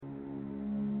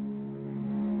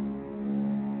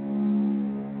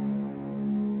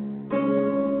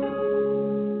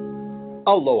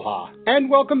Aloha, and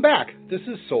welcome back. This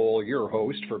is Soul, your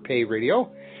host for Pay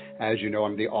Radio. As you know,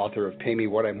 I'm the author of Pay Me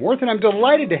What I'm Worth, and I'm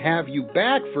delighted to have you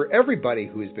back. For everybody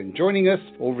who has been joining us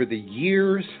over the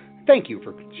years, thank you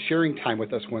for sharing time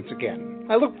with us once again.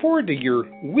 I look forward to your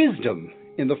wisdom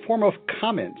in the form of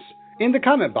comments in the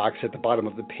comment box at the bottom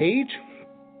of the page.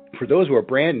 For those who are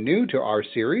brand new to our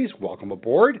series, welcome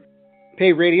aboard.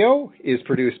 Pay Radio is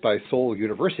produced by Soul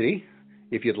University.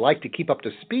 If you'd like to keep up to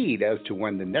speed as to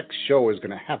when the next show is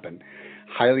going to happen,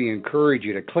 highly encourage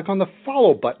you to click on the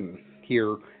follow button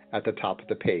here at the top of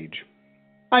the page.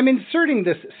 I'm inserting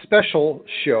this special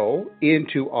show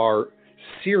into our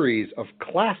series of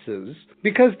classes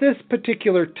because this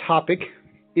particular topic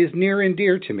is near and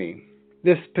dear to me.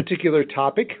 This particular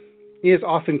topic is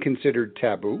often considered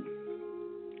taboo.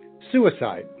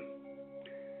 Suicide.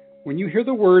 When you hear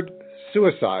the word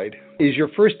suicide, is your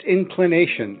first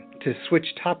inclination to switch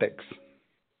topics?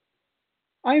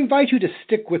 I invite you to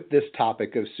stick with this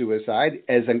topic of suicide,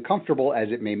 as uncomfortable as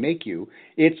it may make you.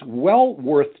 It's well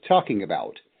worth talking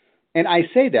about. And I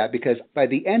say that because by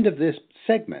the end of this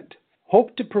segment,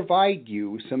 hope to provide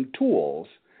you some tools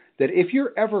that if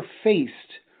you're ever faced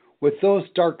with those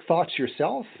dark thoughts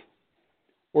yourself,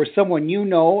 or someone you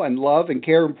know and love and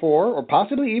care for, or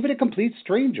possibly even a complete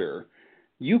stranger,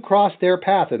 you cross their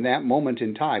path in that moment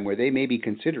in time where they may be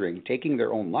considering taking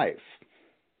their own life,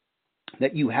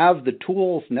 that you have the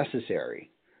tools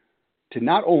necessary to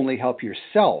not only help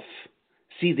yourself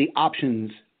see the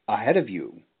options ahead of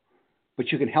you,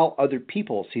 but you can help other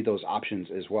people see those options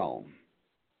as well.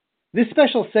 This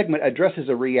special segment addresses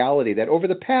a reality that over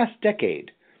the past decade,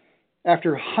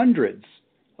 after hundreds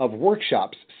of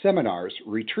workshops, seminars,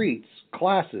 retreats,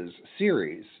 classes,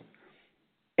 series,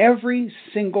 every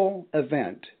single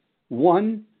event,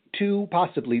 1, 2,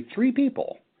 possibly 3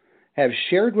 people have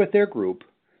shared with their group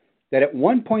that at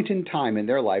one point in time in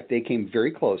their life they came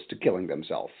very close to killing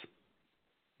themselves.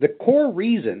 The core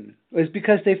reason was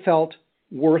because they felt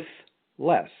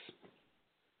worthless.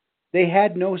 They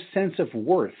had no sense of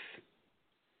worth.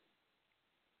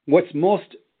 What's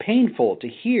most painful to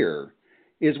hear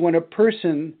is when a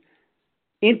person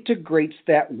integrates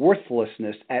that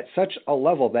worthlessness at such a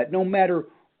level that no matter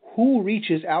who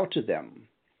reaches out to them,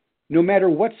 no matter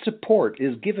what support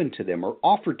is given to them or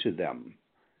offered to them,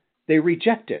 they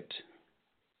reject it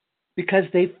because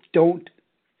they don't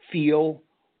feel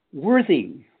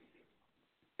worthy.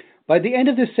 By the end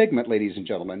of this segment, ladies and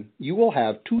gentlemen, you will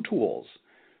have 2 tools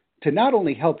to not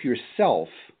only help yourself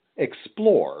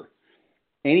explore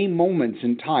any moments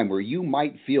in time where you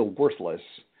might feel worthless.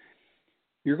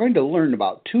 You're going to learn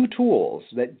about 2 tools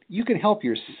that you can help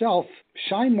yourself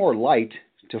shine more light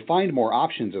to find more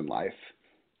options in life.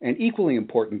 And equally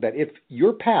important, that if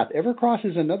your path ever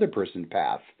crosses another person's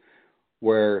path,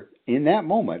 where in that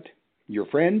moment, your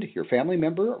friend, your family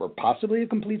member, or possibly a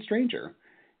complete stranger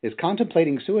is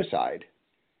contemplating suicide,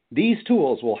 these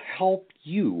tools will help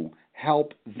you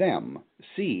help them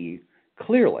see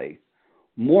clearly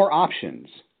more options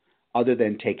other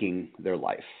than taking their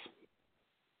life.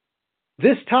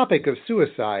 This topic of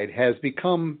suicide has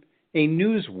become a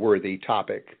newsworthy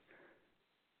topic.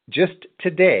 Just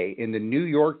today in the New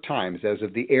York Times, as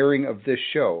of the airing of this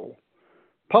show,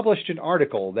 published an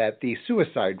article that the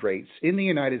suicide rates in the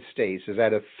United States is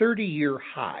at a 30-year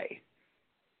high.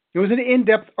 It was an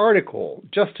in-depth article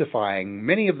justifying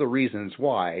many of the reasons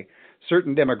why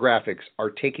certain demographics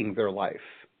are taking their life.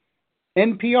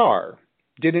 NPR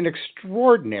did an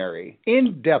extraordinary,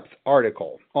 in-depth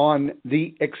article on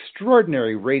the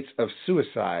extraordinary rates of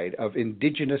suicide of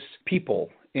indigenous people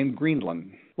in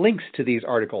Greenland. Links to these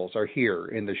articles are here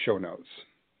in the show notes.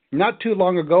 Not too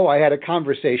long ago, I had a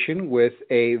conversation with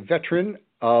a veteran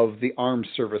of the armed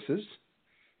services,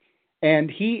 and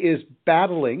he is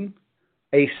battling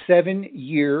a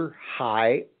 7-year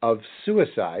high of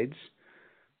suicides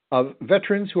of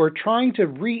veterans who are trying to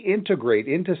reintegrate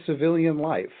into civilian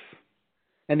life.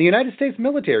 And the United States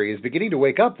military is beginning to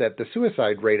wake up that the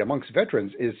suicide rate amongst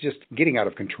veterans is just getting out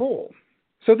of control.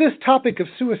 So this topic of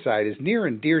suicide is near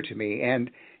and dear to me, and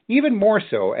even more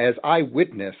so as I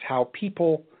witness how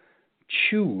people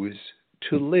choose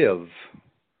to live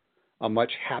a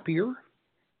much happier,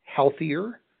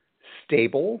 healthier,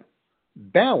 stable,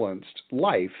 balanced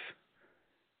life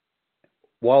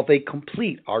while they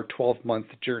complete our 12-month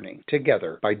journey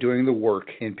together by doing the work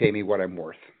in Pay Me What I'm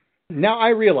Worth. Now I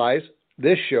realize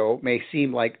this show may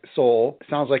seem like Soul,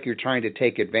 sounds like you're trying to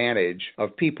take advantage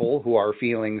of people who are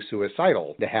feeling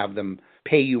suicidal, to have them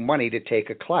pay you money to take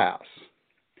a class.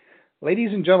 Ladies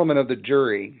and gentlemen of the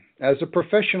jury, as a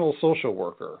professional social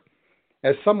worker,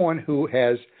 as someone who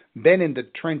has been in the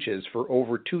trenches for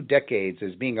over 2 decades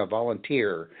as being a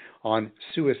volunteer on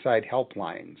suicide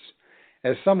helplines,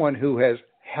 as someone who has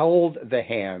held the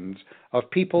hands of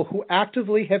people who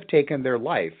actively have taken their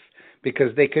life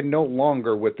because they can no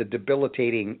longer with the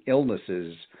debilitating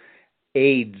illnesses,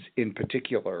 AIDS in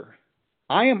particular.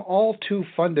 I am all too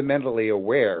fundamentally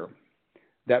aware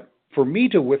that for me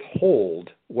to withhold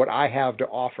what I have to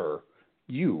offer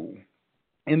you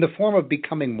in the form of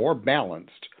becoming more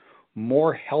balanced,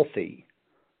 more healthy,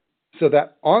 so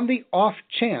that on the off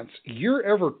chance you're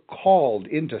ever called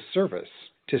into service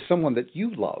to someone that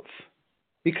you love,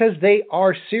 because they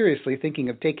are seriously thinking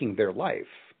of taking their life,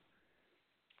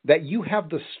 that you have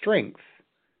the strength,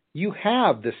 you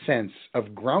have the sense of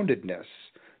groundedness,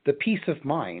 the peace of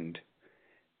mind,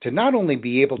 to not only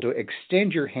be able to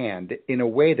extend your hand in a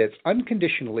way that's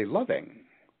unconditionally loving,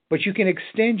 but you can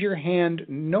extend your hand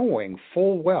knowing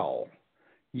full well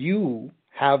you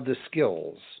have the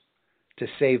skills to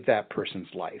save that person's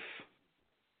life.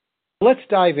 Let's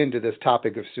dive into this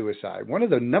topic of suicide. One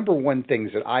of the number one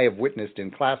things that I have witnessed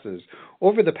in classes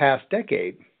over the past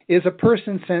decade is a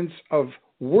person's sense of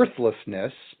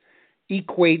worthlessness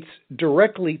equates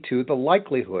directly to the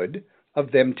likelihood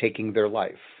of them taking their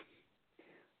life.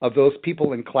 Of those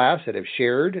people in class that have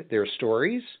shared their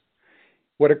stories,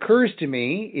 what occurs to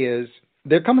me is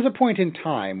there comes a point in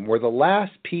time where the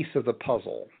last piece of the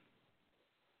puzzle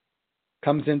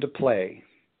comes into play,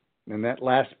 and that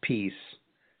last piece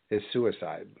is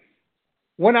suicide.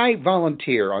 When I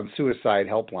volunteer on suicide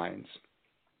helplines,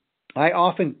 I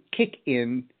often kick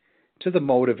in to the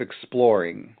mode of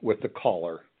exploring with the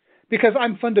caller, because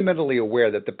I'm fundamentally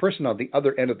aware that the person on the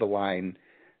other end of the line,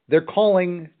 they're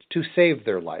calling to save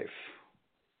their life.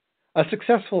 A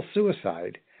successful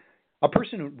suicide, a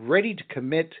person ready to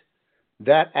commit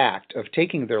that act of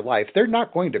taking their life, they're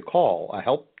not going to call a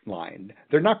helpline.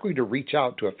 They're not going to reach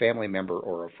out to a family member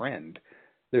or a friend.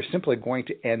 They're simply going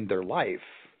to end their life.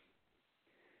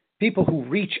 People who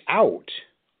reach out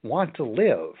want to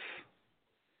live.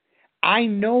 I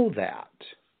know that.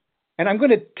 And I'm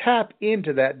going to tap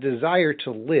into that desire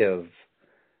to live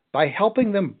by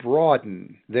helping them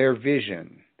broaden their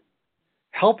vision,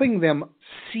 helping them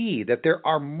see that there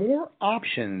are more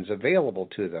options available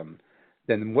to them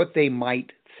than what they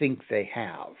might think they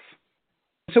have.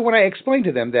 So when I explain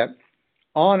to them that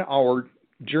on our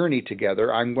journey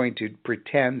together, I'm going to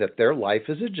pretend that their life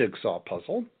is a jigsaw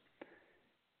puzzle,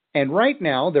 and right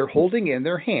now they're holding in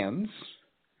their hands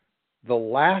the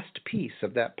last piece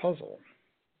of that puzzle.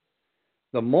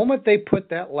 The moment they put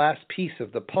that last piece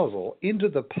of the puzzle into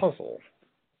the puzzle,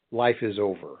 life is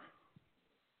over.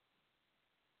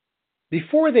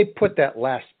 Before they put that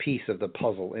last piece of the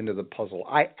puzzle into the puzzle,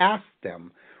 I ask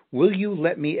them, will you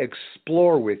let me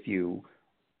explore with you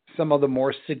some of the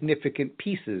more significant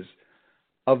pieces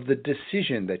of the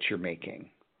decision that you're making?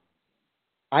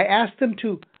 I ask them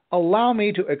to allow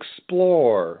me to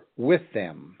explore with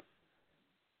them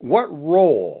what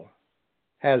role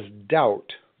has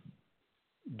doubt,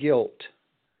 guilt,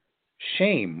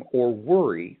 shame, or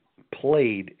worry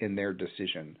played in their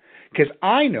decision. Because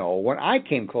I know when I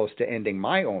came close to ending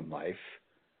my own life,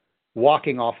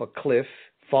 walking off a cliff,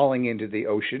 falling into the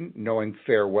ocean, knowing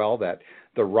farewell that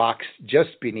the rocks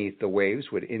just beneath the waves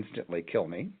would instantly kill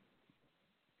me,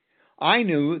 I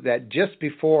knew that just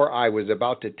before I was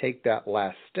about to take that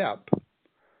last step,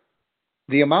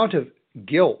 the amount of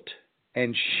guilt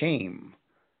and shame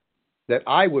that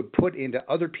I would put into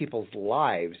other people's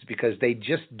lives because they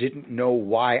just didn't know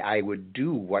why I would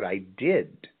do what I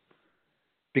did.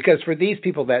 Because for these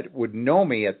people that would know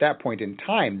me at that point in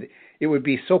time, it would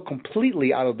be so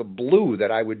completely out of the blue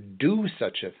that I would do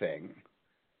such a thing,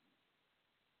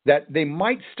 that they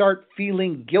might start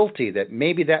feeling guilty that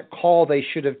maybe that call they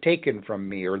should have taken from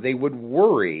me, or they would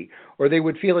worry, or they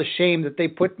would feel ashamed that they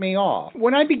put me off.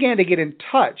 When I began to get in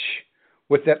touch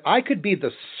with that I could be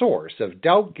the source of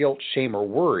doubt, guilt, shame, or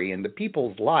worry in the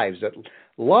people's lives that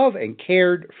love and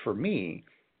cared for me,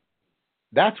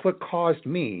 that's what caused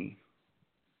me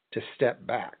to step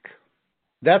back.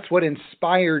 That's what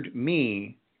inspired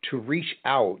me to reach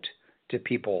out to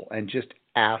people and just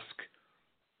ask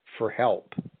for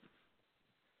help.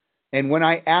 And when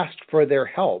I asked for their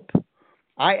help,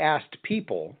 I asked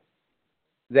people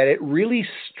that it really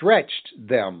stretched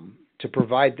them to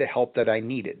provide the help that I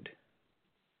needed.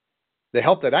 The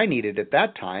help that I needed at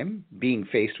that time, being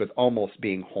faced with almost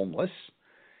being homeless,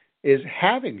 is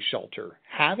having shelter,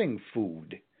 having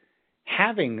food,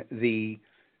 having the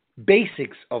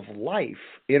basics of life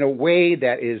in a way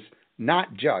that is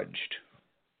not judged.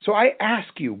 So I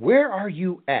ask you, where are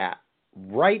you at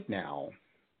right now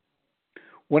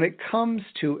when it comes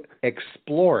to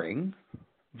exploring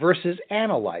versus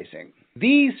analyzing.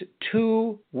 These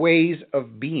two ways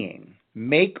of being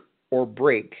make or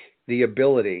break the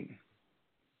ability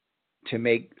to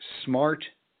make smart,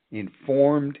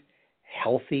 informed,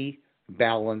 healthy,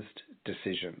 balanced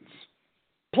decisions.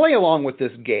 Play along with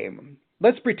this game.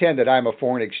 Let's pretend that I'm a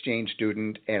foreign exchange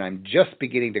student and I'm just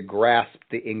beginning to grasp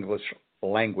the English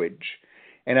language.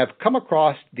 And I've come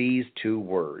across these two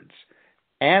words,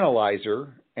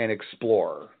 analyzer and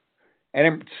explorer. And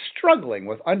I'm struggling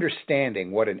with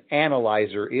understanding what an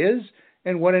analyzer is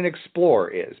and what an explorer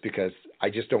is because I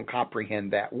just don't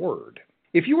comprehend that word.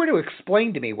 If you were to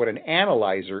explain to me what an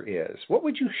analyzer is, what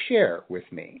would you share with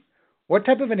me? What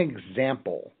type of an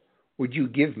example would you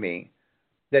give me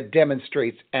that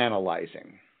demonstrates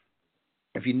analyzing?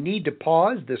 If you need to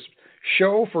pause this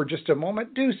show for just a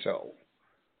moment, do so.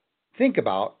 Think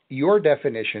about your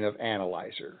definition of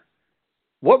analyzer.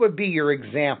 What would be your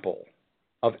example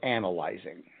of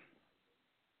analyzing?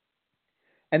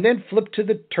 And then flip to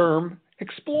the term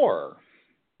explorer.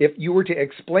 If you were to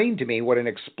explain to me what an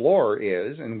explorer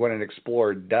is and what an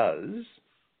explorer does,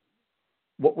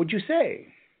 what would you say?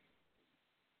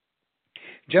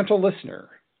 Gentle listener,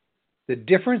 the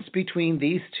difference between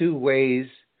these two ways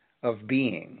of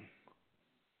being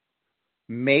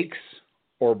makes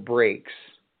or breaks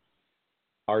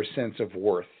our sense of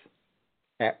worth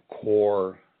at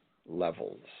core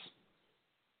levels.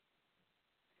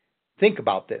 Think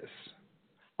about this.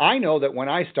 I know that when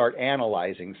I start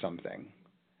analyzing something,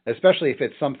 especially if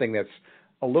it's something that's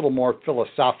a little more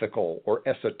philosophical or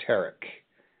esoteric,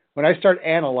 when I start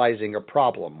analyzing a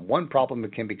problem, one problem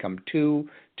can become two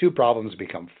problems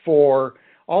become four.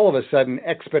 All of a sudden,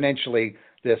 exponentially,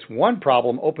 this one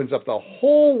problem opens up the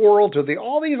whole world to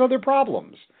all these other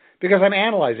problems because I'm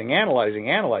analyzing,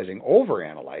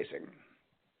 overanalyzing.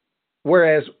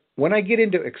 Whereas when I get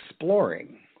into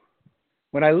exploring,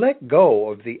 when I let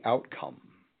go of the outcome,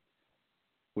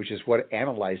 which is what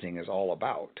analyzing is all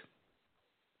about,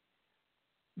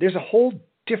 there's a whole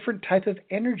different type of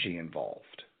energy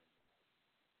involved.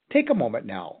 Take a moment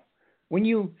now. When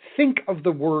you think of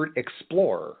the word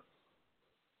explorer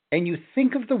and you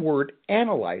think of the word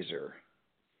analyzer,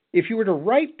 if you were to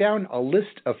write down a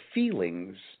list of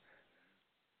feelings,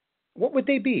 what would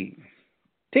they be?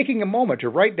 Taking a moment to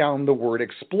write down the word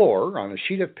explore on a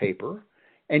sheet of paper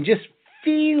and just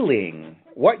feeling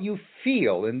what you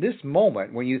feel in this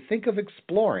moment when you think of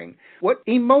exploring. What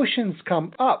emotions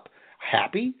come up?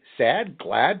 Happy, sad,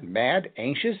 glad, mad,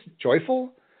 anxious,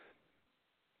 joyful?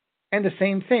 And the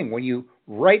same thing, when you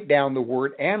write down the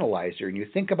word analyzer and you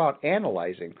think about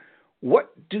analyzing,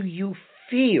 what do you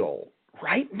feel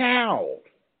right now?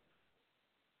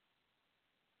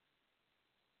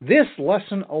 This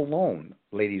lesson alone,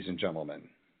 ladies and gentlemen,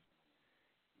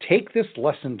 take this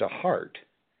lesson to heart,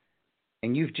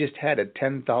 and you've just had a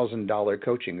 $10,000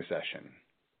 coaching session.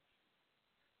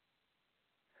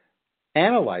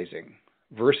 Analyzing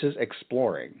versus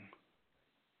exploring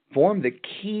form the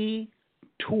key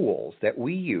tools that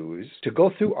we use to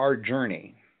go through our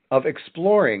journey of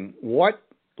exploring what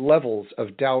levels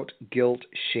of doubt, guilt,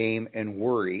 shame, and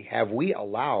worry have we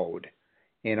allowed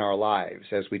in our lives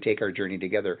as we take our journey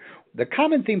together. The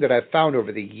common theme that I've found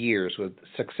over the years with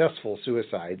successful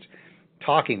suicides,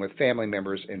 talking with family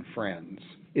members and friends,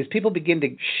 is people begin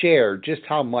to share just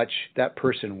how much that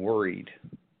person worried,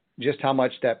 just how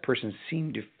much that person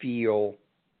seemed to feel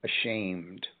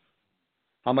ashamed,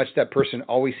 how much that person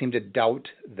always seemed to doubt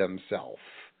themselves.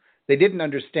 They didn't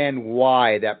understand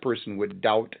why that person would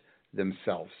doubt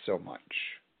themselves so much.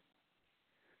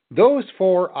 Those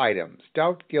four items,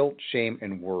 doubt, guilt, shame,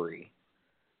 and worry,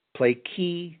 play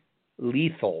key,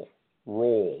 lethal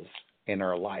roles in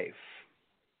our life.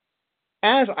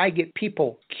 As I get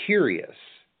people curious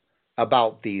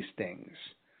about these things,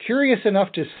 curious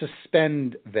enough to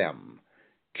suspend them,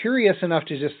 curious enough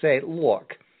to just say,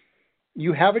 look,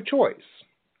 you have a choice.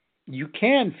 You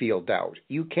can feel doubt.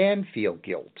 You can feel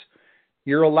guilt.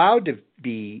 You're allowed to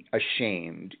be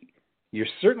ashamed. You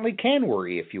certainly can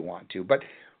worry if you want to, but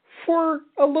for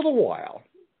a little while,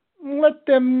 let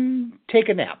them take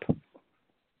a nap.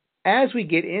 As we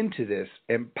get into this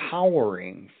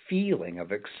empowering feeling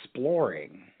of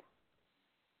exploring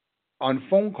on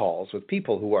phone calls with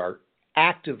people who are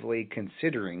actively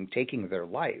considering taking their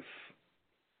life,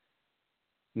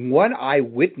 what I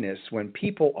witness when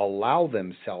people allow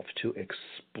themselves to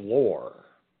explore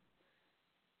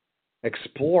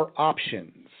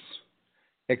options,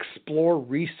 explore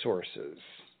resources,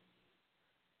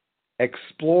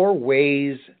 explore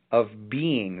ways of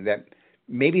being that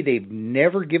maybe they've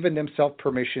never given themselves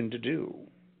permission to do.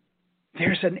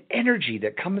 There's an energy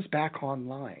that comes back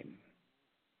online.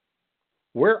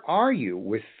 Where are you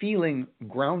with feeling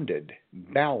grounded,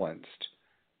 balanced,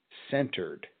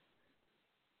 centered,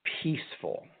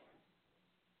 peaceful?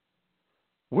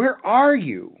 Where are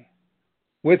you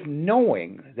with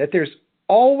knowing that there's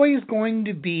always going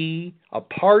to be a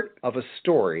part of a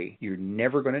story you're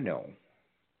never going to know?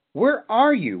 Where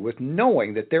are you with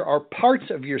knowing that there are parts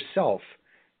of yourself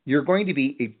you're going to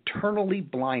be eternally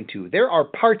blind to? There are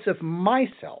parts of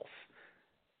myself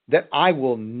that I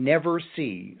will never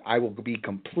see. I will be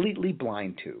completely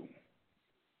blind to.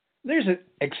 There's an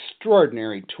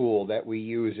extraordinary tool that we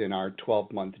use in our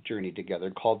 12-month journey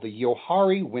together called the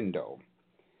Johari window.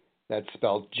 That's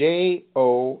spelled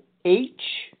Johari,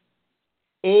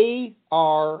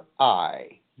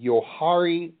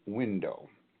 Johari window.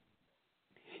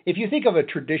 If you think of a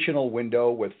traditional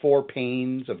window with 4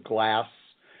 panes of glass,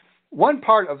 one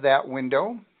part of that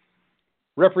window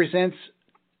represents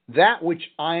that which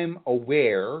I'm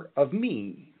aware of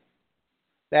me,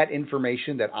 that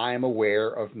information that I am aware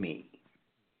of me.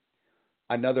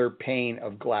 Another pane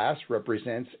of glass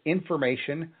represents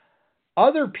information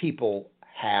other people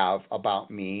have about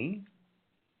me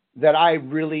that I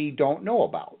really don't know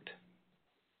about.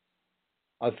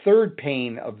 A third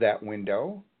pane of that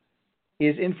window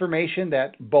is information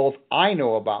that both I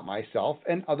know about myself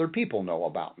and other people know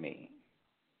about me.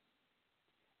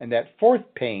 And that fourth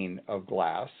pane of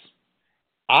glass,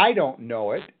 I don't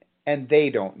know it and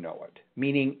they don't know it,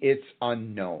 meaning it's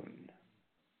unknown.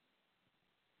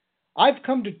 I've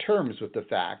come to terms with the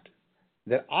fact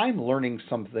that I'm learning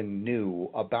something new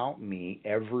about me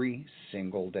every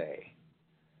single day.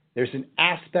 There's an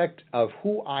aspect of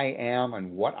who I am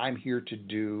and what I'm here to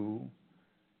do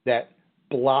that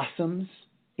blossoms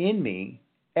in me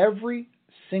every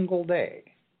single day.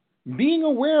 Being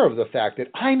aware of the fact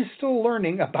that I'm still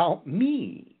learning about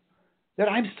me, that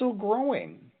I'm still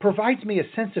growing, provides me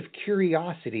a sense of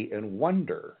curiosity and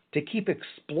wonder to keep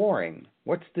exploring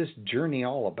what's this journey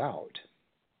all about.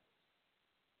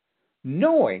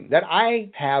 Knowing that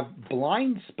I have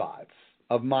blind spots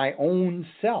of my own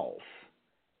self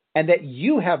and that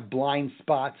you have blind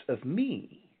spots of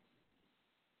me,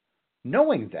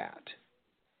 knowing that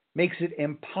makes it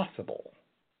impossible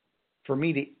for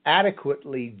me to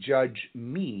adequately judge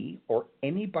me or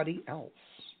anybody else.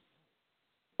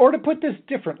 Or to put this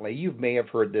differently, you may have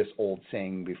heard this old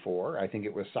saying before. I think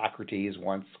it was Socrates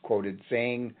once quoted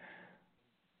saying,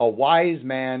 "A wise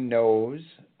man knows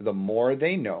the more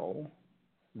they know,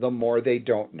 the more they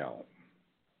don't know."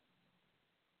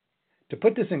 To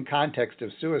put this in context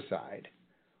of suicide,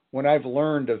 when I've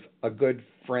learned of a good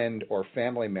friend or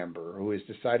family member who has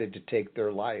decided to take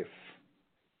their life,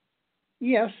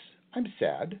 yes, I'm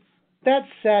sad. That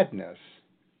sadness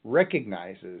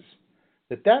recognizes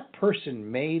that that person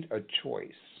made a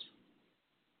choice.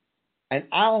 And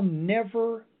I'll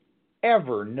never,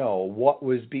 ever know what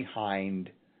was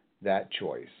behind that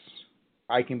choice.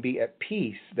 I can be at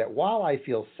peace that while I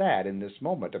feel sad in this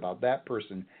moment about that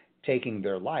person taking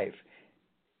their life,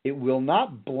 it will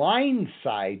not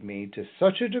blindside me to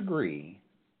such a degree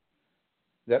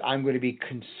that I'm going to be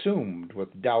consumed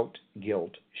with doubt,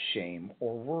 guilt, shame,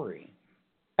 or worry.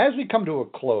 As we come to a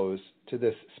close to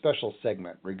this special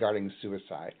segment regarding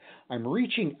suicide, I'm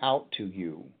reaching out to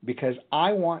you because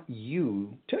I want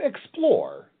you to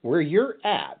explore where you're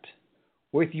at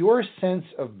with your sense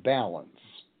of balance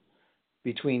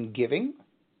between giving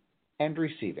and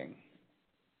receiving.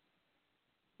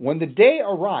 When the day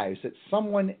arrives that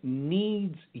someone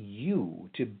needs you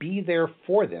to be there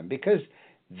for them because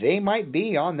they might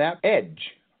be on that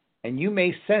edge, and you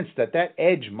may sense that that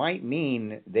edge might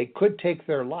mean they could take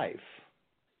their life,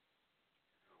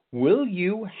 will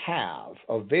you have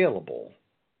available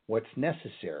what's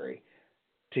necessary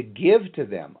to give to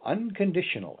them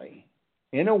unconditionally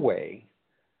in a way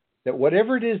that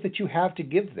whatever it is that you have to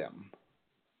give them,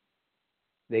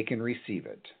 they can receive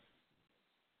it?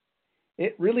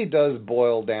 It really does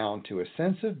boil down to a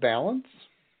sense of balance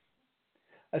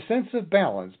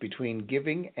between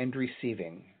giving and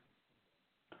receiving.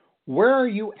 Where are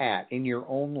you at in your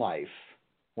own life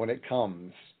when it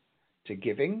comes to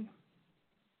giving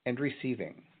and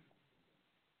receiving?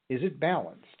 Is it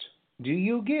balanced? Do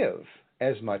you give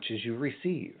as much as you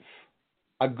receive?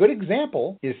 A good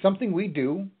example is something we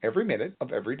do every minute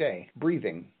of every day: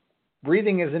 breathing.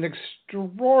 Breathing is an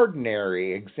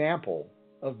extraordinary example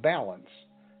of balance.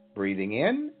 Breathing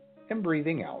in and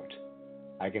breathing out.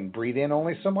 I can breathe in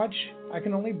only so much. I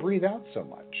can only breathe out so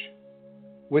much.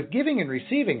 With giving and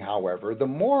receiving, however, the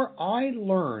more I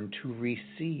learn to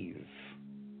receive,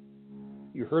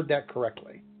 you heard that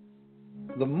correctly,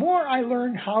 the more I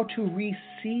learn how to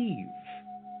receive,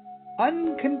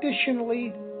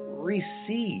 unconditionally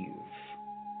receive,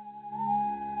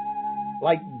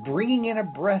 like bringing in a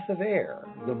breath of air,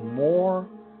 the more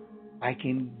I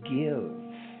can give.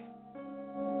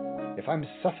 If I'm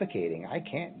suffocating, I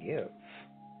can't give.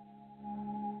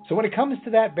 So when it comes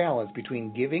to that balance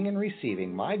between giving and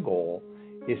receiving, my goal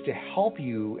is to help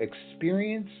you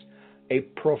experience a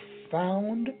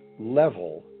profound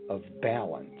level of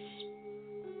balance.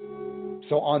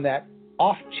 So on that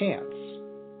off chance,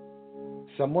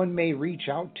 someone may reach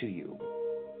out to you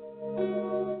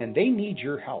and they need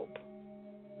your help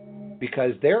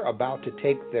because they're about to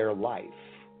take their life.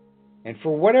 And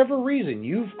for whatever reason,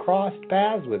 you've crossed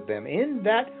paths with them in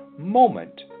that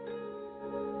moment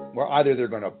where either they're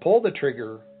going to pull the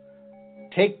trigger,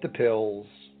 take the pills,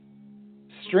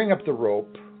 string up the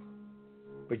rope,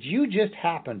 but you just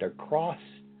happen to cross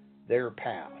their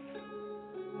path.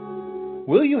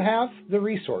 Will you have the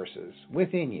resources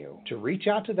within you to reach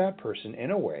out to that person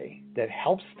in a way that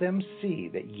helps them see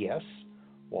that yes,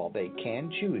 while they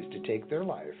can choose to take their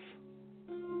life,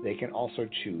 they can also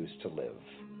choose to live?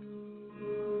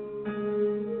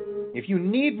 If you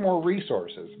need more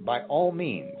resources, by all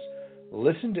means,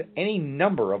 listen to any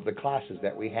number of the classes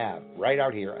that we have right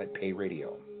out here at Pay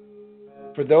Radio.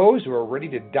 For those who are ready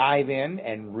to dive in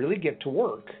and really get to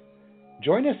work,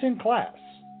 join us in class.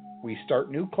 We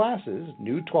start new classes,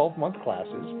 new 12-month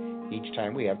classes, each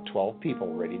time we have 12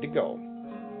 people ready to go.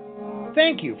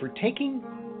 Thank you for taking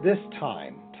this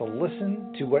time to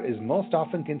listen to what is most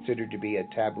often considered to be a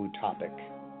taboo topic.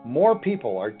 More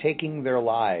people are taking their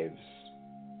lives.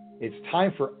 It's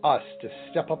time for us to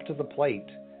step up to the plate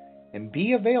and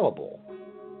be available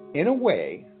in a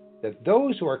way that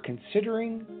those who are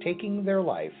considering taking their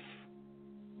life,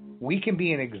 we can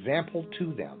be an example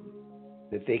to them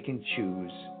that they can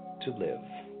choose to live.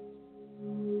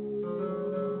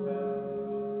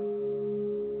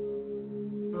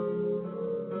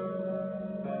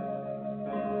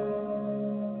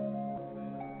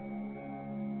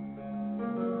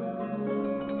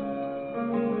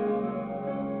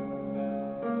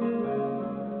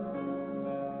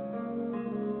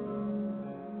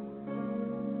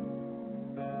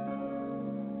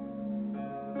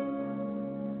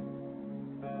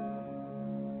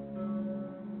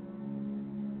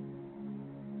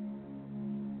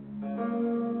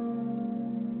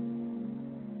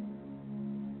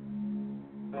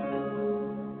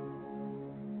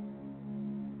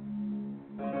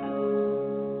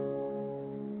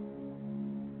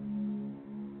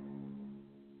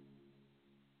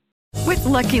 With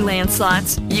Lucky Land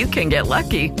Slots, you can get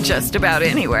lucky just about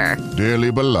anywhere.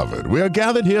 Dearly beloved, we are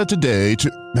gathered here today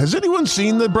to... Has anyone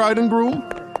seen the bride and groom?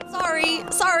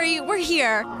 Sorry, we're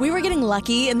here. We were getting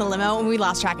lucky in the limo and we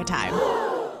lost track of time.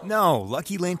 No,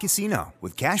 Lucky Land Casino,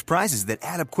 with cash prizes that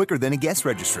add up quicker than a guest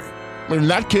registry. In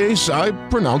that case, I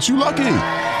pronounce you lucky.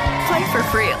 Play for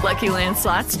free at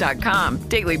LuckyLandSlots.com.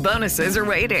 Daily bonuses are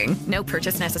waiting. No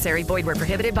purchase necessary. Void where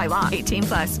prohibited by law.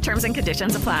 18+. Terms and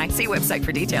conditions apply. See website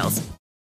for details.